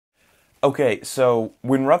Okay, so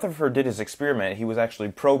when Rutherford did his experiment, he was actually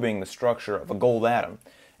probing the structure of a gold atom.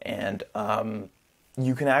 And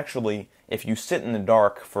you can actually, if you sit in the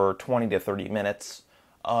dark for 20 to 30 minutes,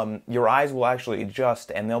 your eyes will actually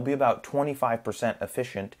adjust and they'll be about 25%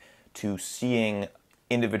 efficient to seeing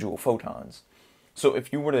individual photons. So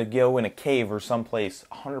if you were to go in a cave or someplace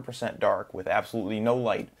 100% dark with absolutely no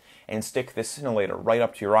light and stick this scintillator right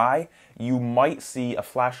up to your eye, you might see a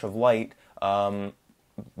flash of light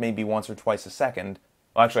maybe once or twice a second.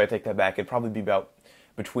 Well, actually, I take that back. It'd probably be about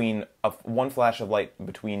between one flash of light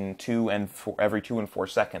between every 2 and 4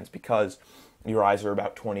 seconds because your eyes are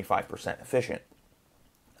about 25% efficient.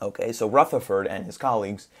 Okay, so Rutherford and his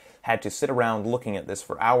colleagues had to sit around looking at this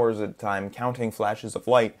for hours at a time, counting flashes of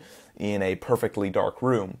light in a perfectly dark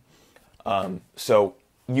room. So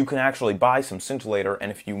you can actually buy some scintillator,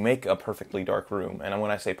 and if you make a perfectly dark room, and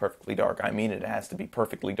when I say perfectly dark, I mean it has to be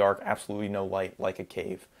perfectly dark, absolutely no light, like a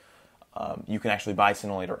cave. You can actually buy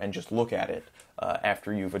scintillator and just look at it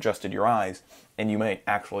after you've adjusted your eyes, and you may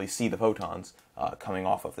actually see the photons coming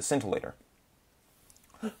off of the scintillator.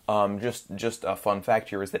 Just a fun fact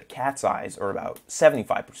here is that cat's eyes are about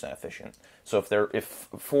 75% efficient. So if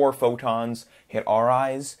 4 photons hit our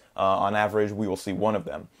eyes, on average, we will see 1 of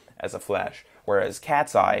them as a flash. Whereas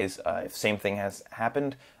cat's eyes, if same thing has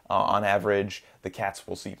happened, on average, the cats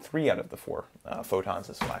will see 3 out of the 4 photons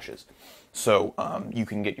as flashes. So you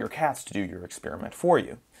can get your cats to do your experiment for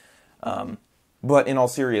you. But in all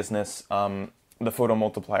seriousness, the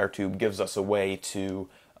photomultiplier tube gives us a way to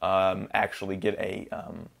actually get a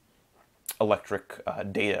electric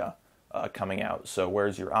data coming out. So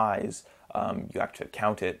whereas your eyes, you have to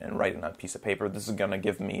count it and write it on a piece of paper. This is going to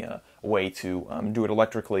give me a way to do it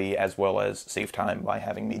electrically as well as save time by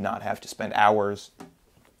having me not have to spend hours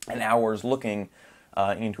and hours looking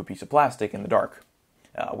into a piece of plastic in the dark,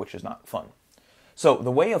 which is not fun. So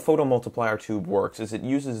the way a photomultiplier tube works is it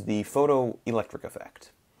uses the photoelectric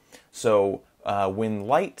effect. So when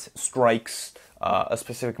light strikes a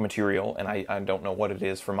specific material, and I don't know what it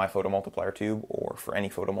is for my photomultiplier tube or for any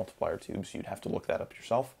photomultiplier tubes, you'd have to look that up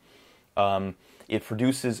yourself. It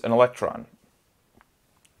produces an electron.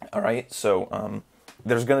 All right, so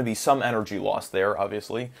there's going to be some energy loss there,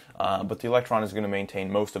 obviously, but the electron is going to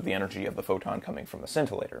maintain most of the energy of the photon coming from the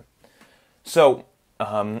scintillator. So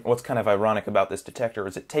what's kind of ironic about this detector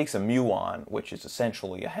is it takes a muon, which is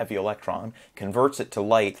essentially a heavy electron, converts it to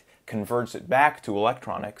light, converts it back to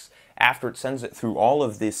electronics. After it sends it through all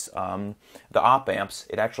of this, the op amps,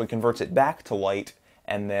 it actually converts it back to light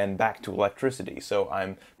and then back to electricity. So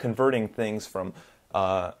I'm converting things from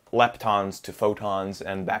leptons to photons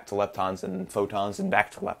and back to leptons and back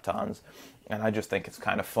to leptons. And I just think it's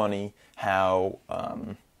kind of funny how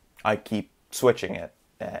I keep switching it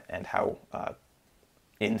and how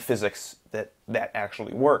in physics that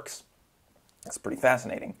actually works. It's pretty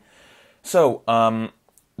fascinating. So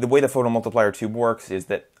the way the photomultiplier tube works is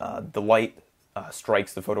that the light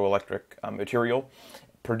strikes the photoelectric material,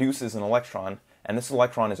 produces an electron, and this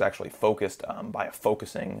electron is actually focused by a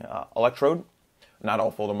focusing electrode. Not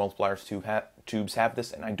all photomultiplier tubes have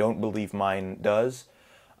this, and I don't believe mine does.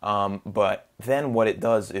 But then what it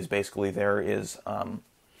does is basically there's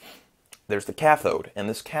the cathode, and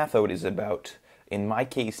this cathode is about, in my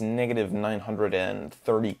case, negative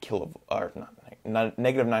 930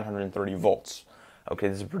 negative 930 volts. Okay,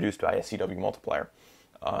 this is produced by a CW multiplier.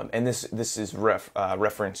 And this is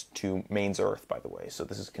referenced to mains earth, by the way. So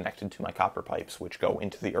this is connected to my copper pipes, which go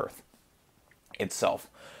into the earth itself.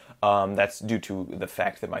 That's due to the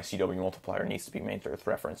fact that my CW multiplier needs to be mains earth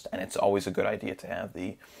referenced, and it's always a good idea to have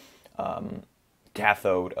the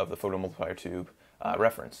cathode of the photomultiplier tube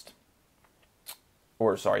referenced.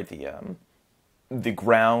 Or, sorry, the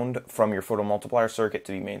ground from your photomultiplier circuit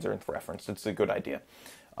to be mains earth referenced. It's a good idea,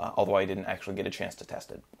 although I didn't actually get a chance to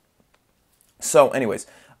test it. So anyways,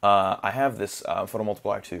 I have this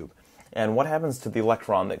photomultiplier tube, and what happens to the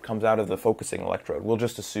electron that comes out of the focusing electrode? We'll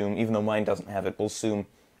just assume, even though mine doesn't have it, we'll assume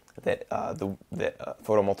that the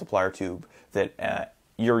photomultiplier tube that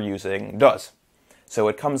you're using does. So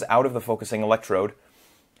it comes out of the focusing electrode,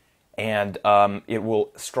 and it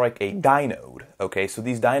will strike a diode. Okay, so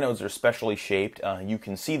these diodes are specially shaped. You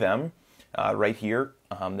can see them right here.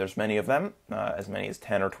 There's many of them, as many as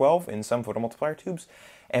 10 or 12 in some photomultiplier tubes.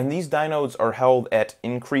 And these diodes are held at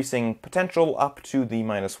increasing potential up to the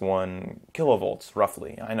 -1 kilovolts,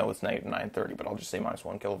 roughly. I know it's negative 930, but I'll just say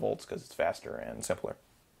 -1 kilovolts because it's faster and simpler.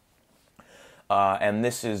 And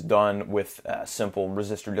this is done with a simple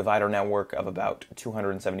resistor divider network of about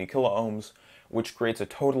 270 kiloohms, which creates a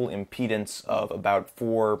total impedance of about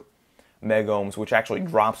 4 megohms, which actually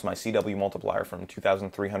drops my CW multiplier from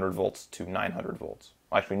 2,300 volts to 900 volts.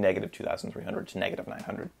 actually negative 2,300 to negative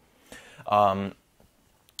 900.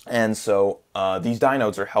 And so these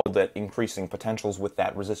diodes are held at increasing potentials with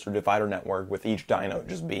that resistor divider network, with each diode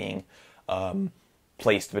just being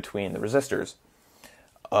placed between the resistors.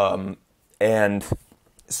 And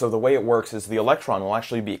so the way it works is the electron will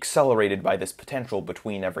actually be accelerated by this potential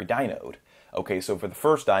between every diode. Okay, so for the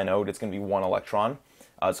first diode, it's going to be one electron.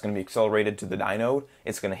 It's going to be accelerated to the diode.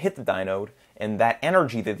 It's going to hit the diode, and that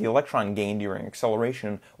energy that the electron gained during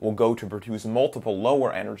acceleration will go to produce multiple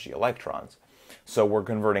lower energy electrons. So we're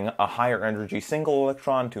converting a higher energy single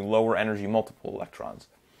electron to lower energy multiple electrons.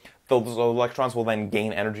 Those electrons will then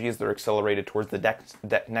gain energy as they're accelerated towards the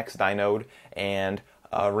next diode, and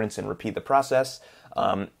rinse and repeat the process.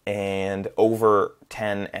 And over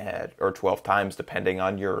 10 or 12 times, depending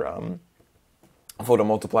on your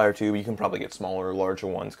photomultiplier tube, you can probably get smaller or larger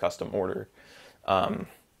ones custom ordered.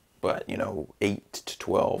 But, 8 to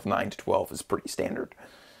 12, 9 to 12 is pretty standard.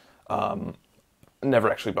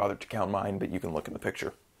 Never actually bothered to count mine, but you can look in the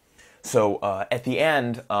picture. So at the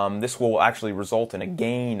end, this will actually result in a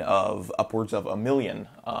gain of upwards of 1 million,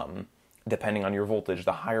 depending on your voltage.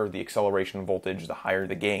 The higher the acceleration voltage, the higher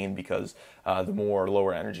the gain, because the more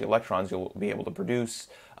lower energy electrons you'll be able to produce,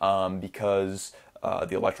 because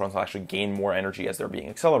the electrons will actually gain more energy as they're being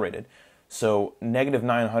accelerated. So negative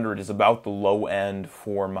 900 is about the low end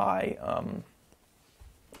for my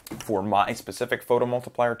specific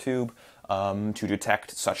photomultiplier tube to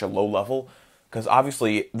detect such a low level. Because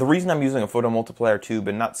obviously, the reason I'm using a photomultiplier tube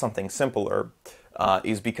and not something simpler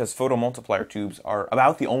is because photomultiplier tubes are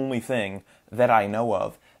about the only thing that I know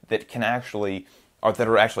of that can actually, or that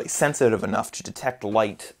are actually sensitive enough to detect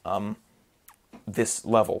light this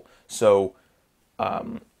level. So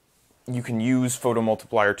you can use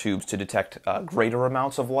photomultiplier tubes to detect greater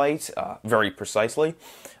amounts of light very precisely.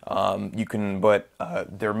 But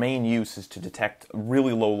their main use is to detect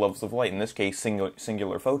really low levels of light, in this case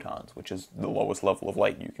singular photons, which is the lowest level of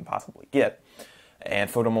light you can possibly get.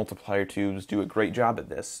 And photomultiplier tubes do a great job at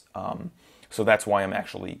this, so that's why I'm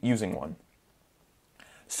actually using one.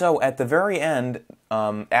 So at the very end,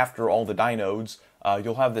 after all the diodes,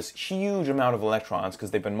 you'll have this huge amount of electrons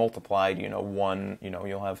because they've been multiplied.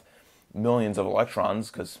 You'll have millions of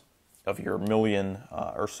electrons because of your million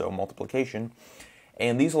or so multiplication,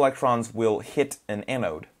 and these electrons will hit an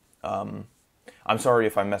anode. I'm sorry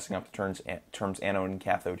if I'm messing up the terms anode and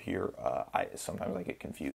cathode here. Sometimes I get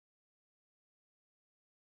confused.